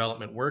never-ending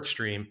development work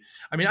stream.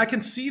 I mean, I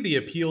can see the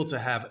appeal to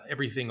have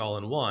everything all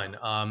in one.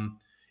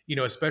 You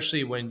know,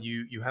 especially when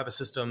you have a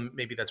system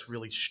maybe that's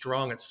really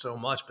strong at so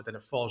much, but then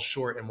it falls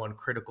short in one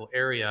critical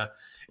area.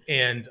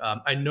 And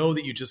I know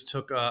that you just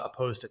took a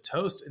post at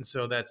Toast, and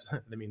so that's I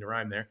didn't mean to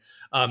rhyme there.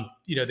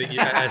 You know, that you,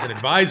 as an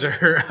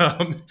advisor,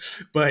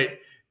 but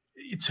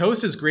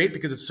Toast is great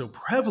because it's so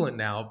prevalent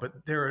now,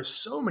 but there are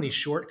so many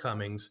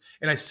shortcomings.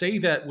 And I say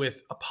that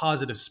with a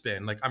positive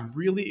spin. Like, I'm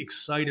really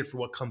excited for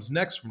what comes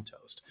next from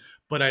Toast,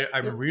 but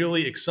I'm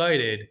really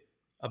excited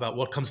about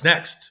what comes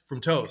next from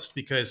Toast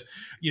because,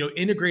 you know,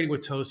 integrating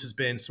with Toast has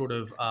been sort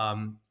of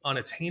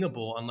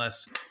unattainable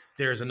unless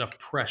there's enough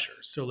pressure.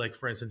 So like,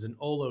 for instance, an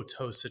Olo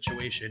Toast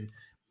situation,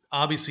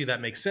 obviously that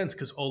makes sense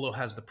because Olo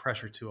has the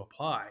pressure to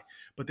apply.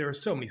 But there are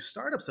so many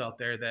startups out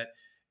there that,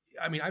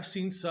 I mean, I've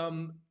seen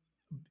some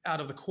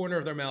out of the corner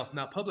of their mouth,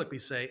 not publicly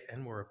say,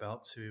 and we're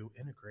about to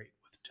integrate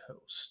with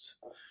Toast.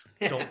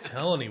 Don't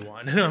tell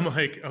anyone. And I'm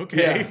like,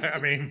 okay, I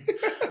mean,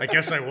 I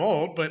guess I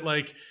won't. But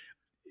like,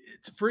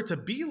 for it to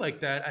be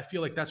like that, I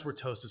feel like that's where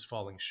Toast is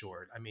falling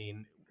short. I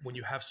mean, when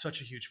you have such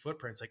a huge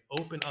footprint, it's like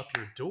open up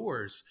your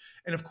doors.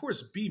 And of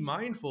course, be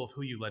mindful of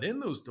who you let in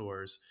those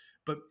doors.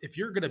 But if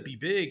you're going to be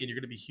big and you're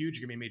going to be huge,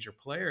 you're going to be a major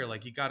player,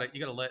 like you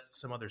gotta let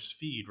some others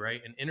feed,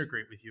 right? And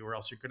integrate with you, or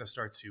else you're going to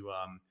start to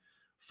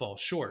fall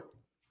short.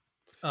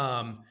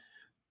 Go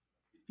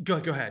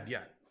ahead.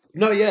 Yeah.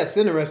 No, yeah, it's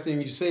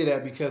interesting you say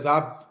that because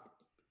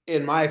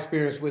in my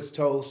experience with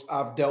Toast,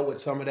 I've dealt with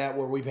some of that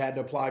where we've had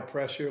to apply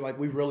pressure. Like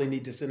we really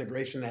need this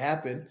integration to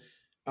happen.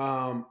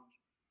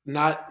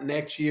 Not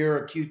next year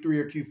or Q3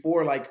 or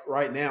Q4, like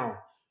right now.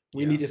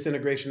 We need this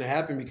integration to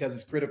happen because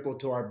it's critical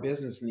to our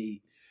business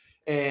need.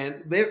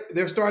 And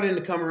they're starting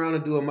to come around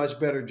and do a much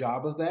better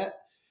job of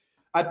that.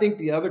 I think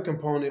the other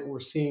component we're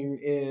seeing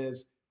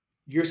is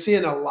you're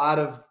seeing a lot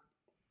of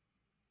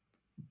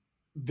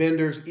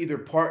vendors either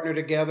partner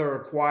together or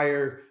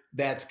acquire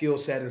that skill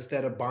set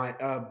instead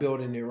of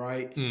building it,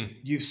 right? Mm.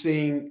 You've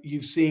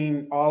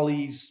seen all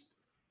these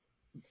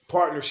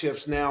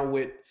partnerships now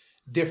with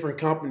different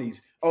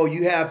companies. Oh,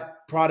 you have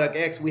product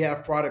X, we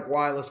have product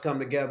Y, let's come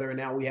together, and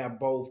now we have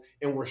both,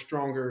 and we're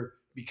stronger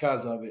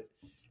because of it.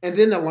 And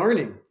then the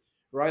learning,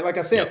 right? Like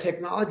I said, Yep.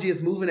 technology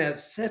is moving at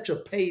such a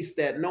pace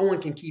that no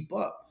one can keep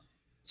up.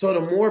 So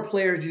the more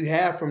players you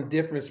have from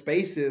different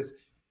spaces,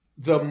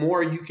 the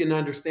more you can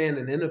understand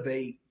and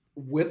innovate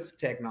with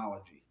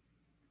technology.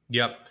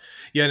 Yep.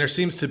 Yeah, and there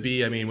seems to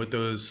be, I mean, with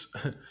those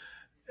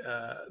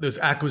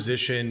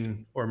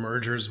acquisition or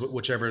mergers,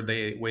 whichever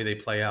way they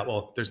play out.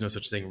 Well, there's no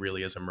such thing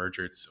really as a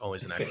merger; it's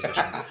always an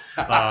acquisition.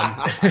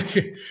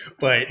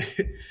 But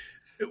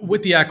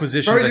with the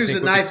acquisitions, Merger's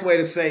a nice way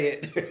to say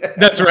it.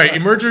 That's right.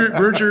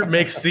 Merger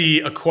makes the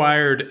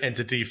acquired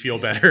entity feel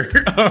better.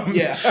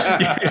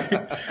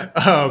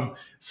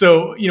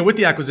 So, with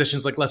the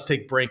acquisitions, like let's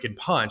take Brink and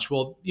Punch.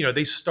 Well,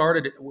 they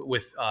started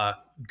with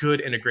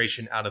good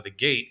integration out of the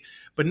gate,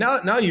 but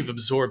now you've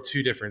absorbed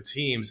two different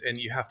teams and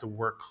you have to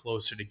work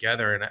closer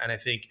together. And I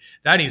think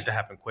that needs to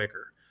happen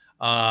quicker.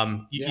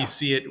 You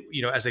see it,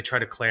 as they try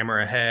to clamor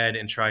ahead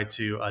and try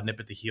to nip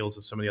at the heels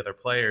of some of the other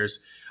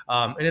players.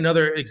 And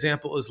another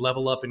example is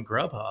Level Up and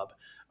Grubhub.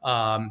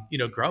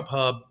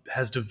 Grubhub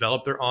has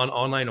developed their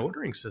online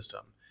ordering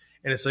system.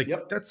 And it's like,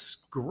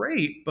 That's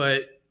great,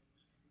 but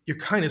you're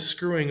kind of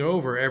screwing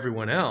over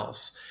everyone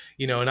else.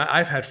 And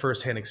I've had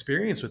firsthand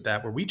experience with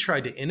that, where we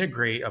tried to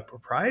integrate a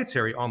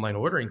proprietary online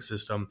ordering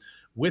system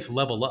with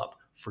Level Up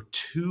for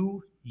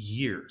 2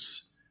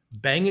 years,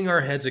 banging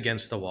our heads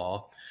against the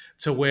wall,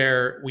 to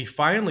where we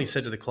finally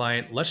said to the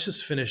client, let's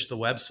just finish the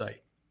website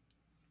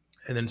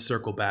and then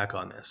circle back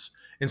on this.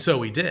 And so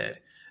we did.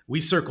 We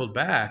circled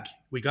back.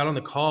 We got on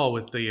the call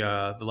with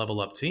the Level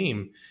Up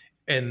team,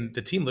 and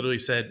the team literally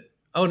said,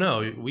 oh,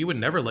 no, we would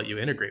never let you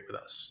integrate with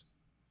us.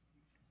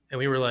 And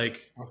we were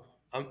like,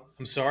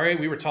 I'm sorry,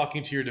 we were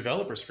talking to your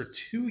developers for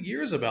 2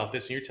 years about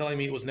this, and you're telling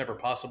me it was never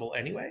possible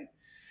anyway?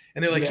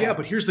 And they're like, yeah,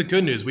 but here's the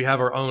good news. We have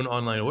our own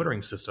online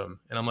ordering system.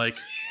 And I'm like,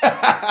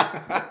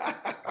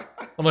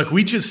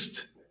 we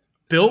just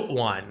built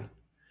one.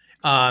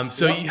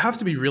 You have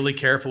to be really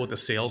careful with the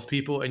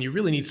salespeople, and you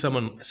really need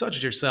someone such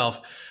as yourself.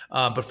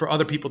 But for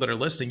other people that are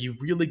listening, you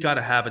really got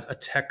to have a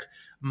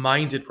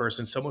tech-minded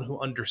person, someone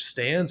who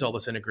understands all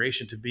this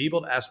integration, to be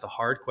able to ask the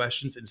hard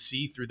questions and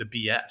see through the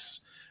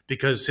BS,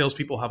 because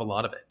salespeople have a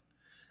lot of it.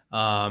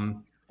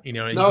 And you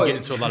can get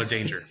into a lot of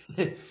danger.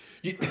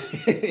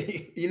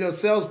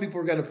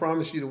 Salespeople are going to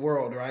promise you the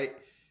world, right?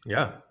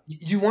 Yeah.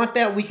 You want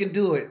that? We can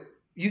do it.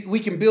 We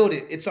can build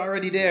it. It's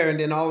already there. And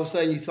then all of a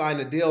sudden you sign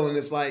a deal and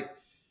it's like,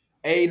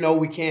 no,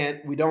 we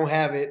can't. We don't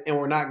have it, and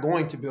we're not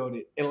going to build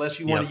it unless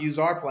you want to use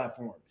our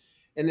platform.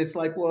 And it's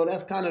like, well,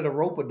 that's kind of the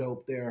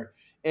rope-a-dope there.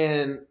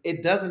 And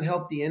it doesn't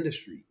help the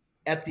industry.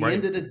 At the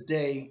end of the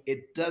day,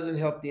 it doesn't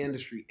help the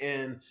industry.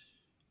 And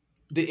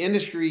the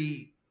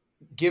industry,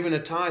 given the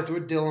times, we're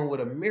dealing with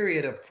a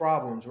myriad of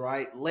problems,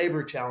 right?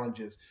 Labor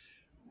challenges,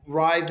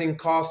 rising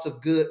cost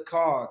of good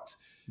COGS,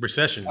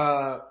 recession,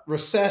 a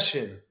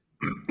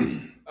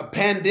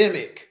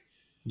pandemic.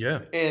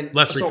 Yeah. And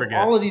lest we forget.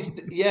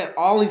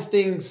 All these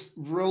things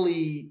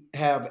really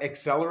have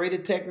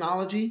accelerated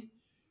technology,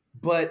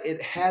 but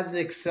it hasn't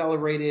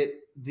accelerated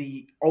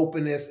the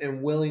openness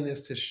and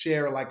willingness to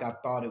share like I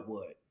thought it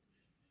would.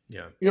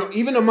 Yeah.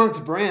 Even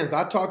amongst brands,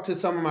 I talk to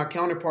some of my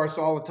counterparts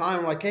all the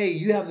time, like, hey,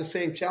 you have the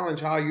same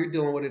challenge, how you're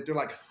dealing with it. They're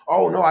like,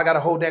 oh no, I got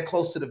to hold that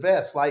close to the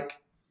vest. Like,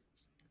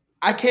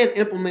 I can't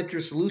implement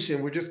your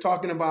solution. We're just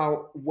talking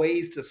about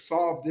ways to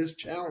solve this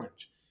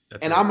challenge.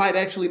 I might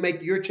actually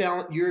make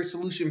your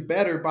solution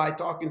better by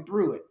talking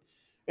through it,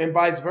 and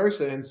vice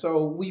versa. And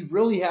so we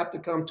really have to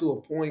come to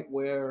a point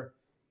where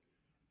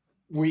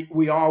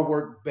we all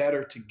work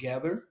better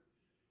together.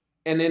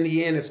 And in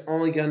the end, it's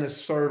only going to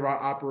serve our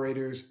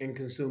operators and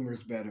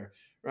consumers better,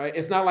 right?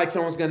 It's not like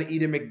someone's going to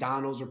eat at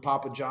McDonald's or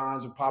Papa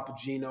John's or Papa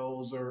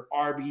Gino's or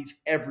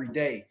Arby's every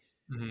day.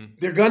 Mm-hmm.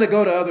 They're going to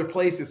go to other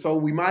places. So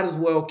we might as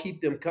well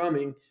keep them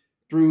coming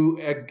through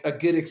a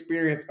good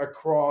experience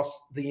across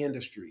the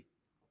industry.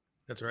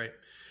 That's right.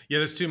 Yeah,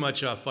 there's too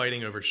much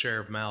fighting over share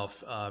of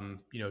mouth.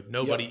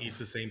 Nobody eats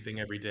the same thing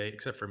every day,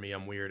 except for me.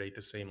 I'm weird. I eat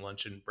the same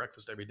lunch and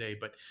breakfast every day,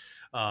 but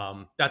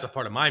that's a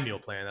part of my meal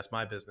plan. That's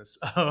my business.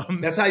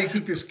 That's how you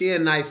keep your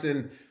skin nice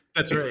and.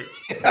 That's right.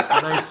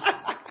 Nice.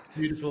 It's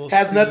beautiful.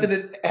 Has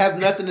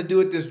nothing to do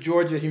with this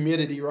Georgia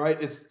humidity, right?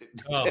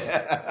 Walk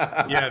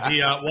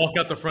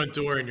out the front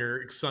door and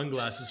your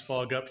sunglasses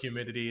fog up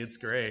humidity. It's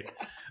great.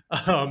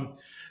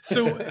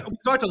 So we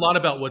talked a lot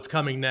about what's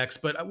coming next,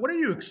 but what are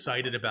you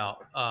excited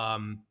about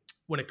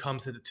when it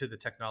comes to the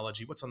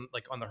technology? What's on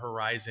the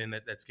horizon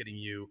that's getting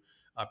you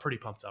pretty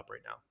pumped up right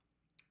now?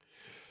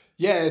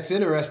 Yeah, it's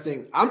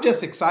interesting. I'm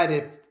just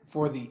excited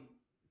for the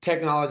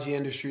technology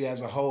industry as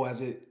a whole, as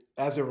it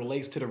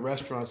relates to the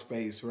restaurant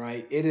space,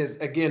 right? It is,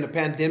 again, the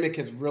pandemic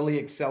has really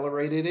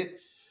accelerated it.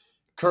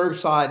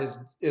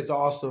 Curbside is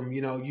awesome.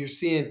 You know, you're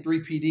seeing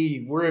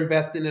 3PD. We're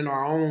investing in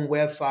our own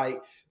website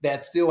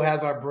that still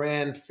has our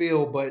brand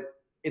feel, but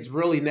it's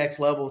really next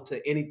level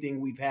to anything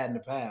we've had in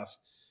the past.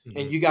 Mm-hmm.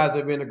 And you guys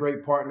have been a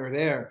great partner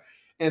there.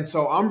 And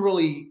so I'm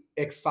really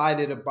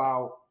excited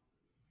about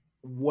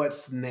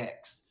what's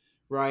next,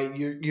 right?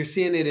 You're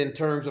seeing it in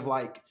terms of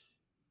like,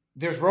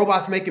 there's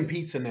robots making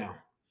pizza now.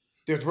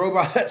 There's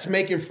robots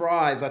making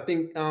fries. I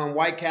think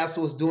White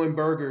Castle is doing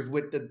burgers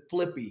with the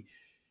Flippy.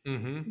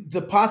 Mm-hmm.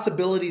 The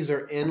possibilities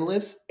are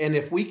endless. And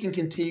if we can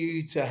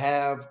continue to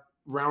have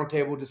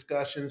roundtable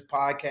discussions,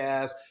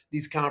 podcasts,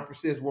 these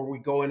conferences where we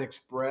go and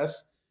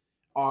express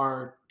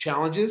our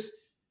challenges,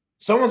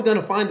 someone's going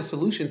to find a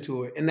solution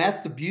to it. And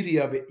that's the beauty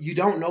of it. You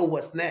don't know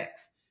what's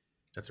next.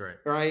 That's right.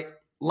 Right?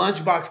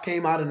 Lunchbox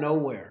came out of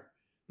nowhere.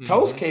 Mm-hmm.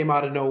 Toast came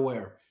out of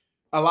nowhere.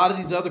 A lot of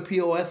these other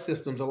POS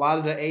systems, a lot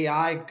of the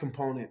AI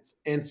components.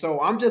 And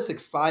so I'm just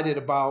excited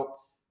about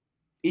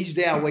each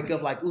day I wake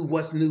up like, ooh,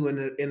 what's new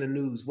in the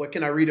news? What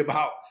can I read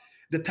about?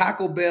 The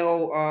Taco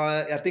Bell,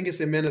 I think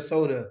it's in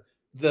Minnesota,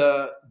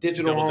 the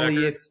digital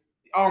only.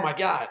 Oh my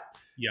God.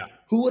 Yeah.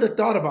 Who would have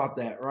thought about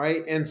that,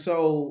 right? And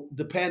so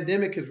the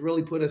pandemic has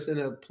really put us in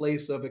a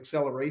place of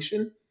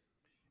acceleration.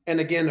 And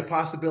again, the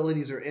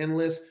possibilities are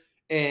endless.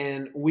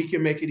 And we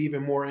can make it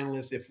even more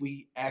endless if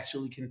we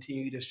actually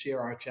continue to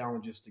share our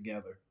challenges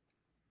together.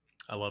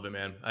 I love it,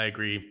 man. I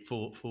agree.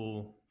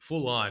 Full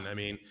on. I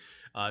mean,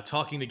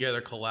 talking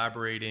together,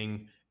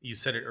 collaborating. You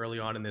said it early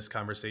on in this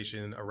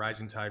conversation, a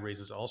rising tide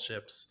raises all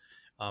ships.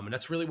 And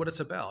that's really what it's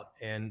about.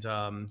 And,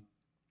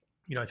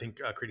 I think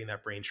creating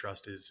that brain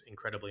trust is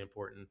incredibly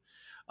important.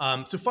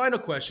 So final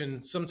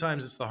question,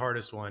 sometimes it's the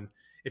hardest one.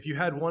 If you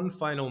had one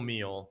final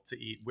meal to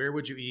eat, where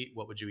would you eat?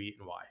 What would you eat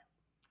and why?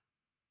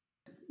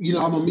 You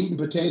know, I'm a meat and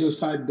potatoes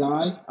type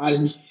guy. I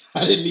didn't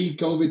need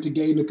COVID to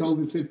gain the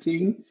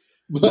COVID-15.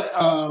 But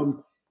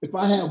if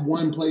I had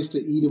one place to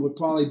eat, it would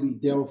probably be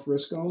Del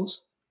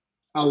Frisco's.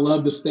 I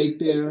love the steak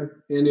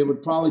there. And it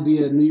would probably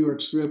be a New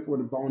York strip or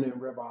the bone-in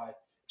ribeye.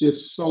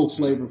 Just so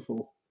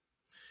flavorful.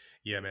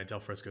 Yeah, man, Del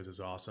Frisco's is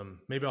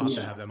awesome. Maybe I'll have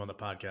to have them on the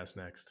podcast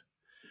next.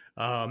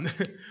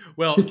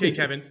 Well, okay,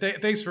 Kevin,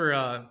 thanks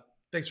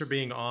for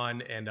being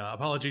on, and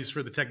apologies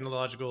for the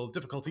technological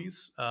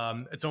difficulties.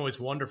 It's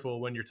always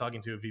wonderful when you're talking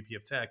to a VP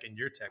of tech and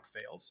your tech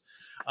fails.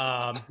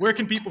 Where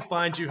can people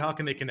find you? How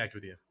can they connect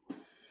with you?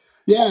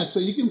 Yeah, so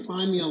you can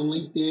find me on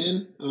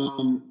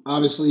LinkedIn.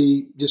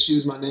 Obviously, just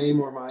use my name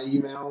or my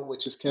email,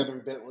 which is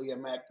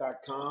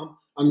kevinbentley@mac.com.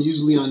 I'm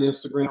usually on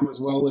Instagram as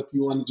well if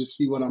you want to just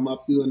see what I'm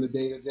up to in the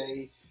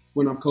day-to-day.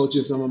 When I'm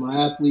coaching some of my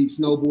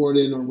athletes,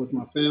 snowboarding, or with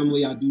my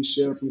family, I do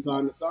share from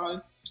time to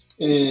time.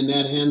 And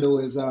that handle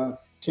is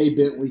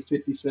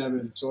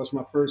KBentley57. So it's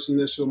my first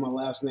initial, my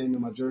last name, and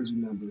my jersey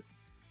number.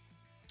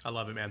 I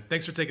love it, man.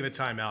 Thanks for taking the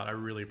time out. I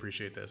really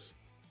appreciate this.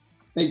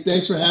 Hey,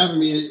 thanks for having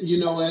me. You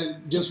know,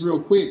 just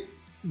real quick,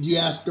 you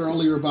asked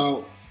earlier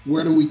about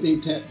where do we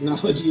think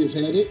technology is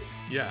headed?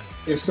 Yeah.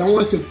 If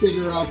someone could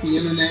figure out the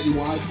internet and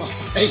Wi-Fi,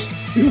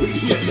 it would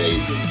be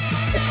amazing.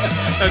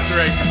 That's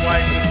right.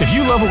 If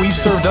you love what we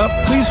served up,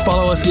 please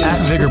follow us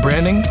at Vigor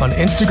Branding on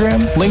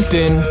Instagram,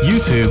 LinkedIn,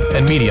 YouTube,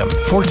 and Medium.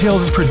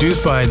 Forktales is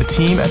produced by the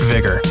team at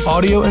Vigor.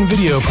 Audio and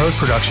video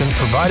post-productions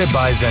provided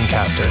by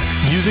Zencaster.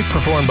 Music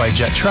performed by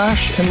Jet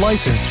Trash and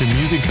licensed through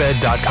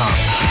musicbed.com.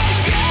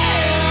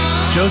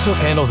 Joseph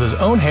handles his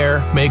own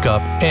hair,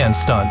 makeup, and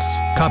stunts.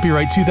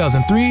 Copyright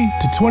 2003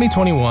 to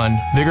 2021,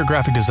 Vigor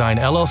Graphic Design,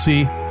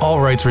 LLC, all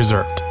rights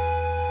reserved.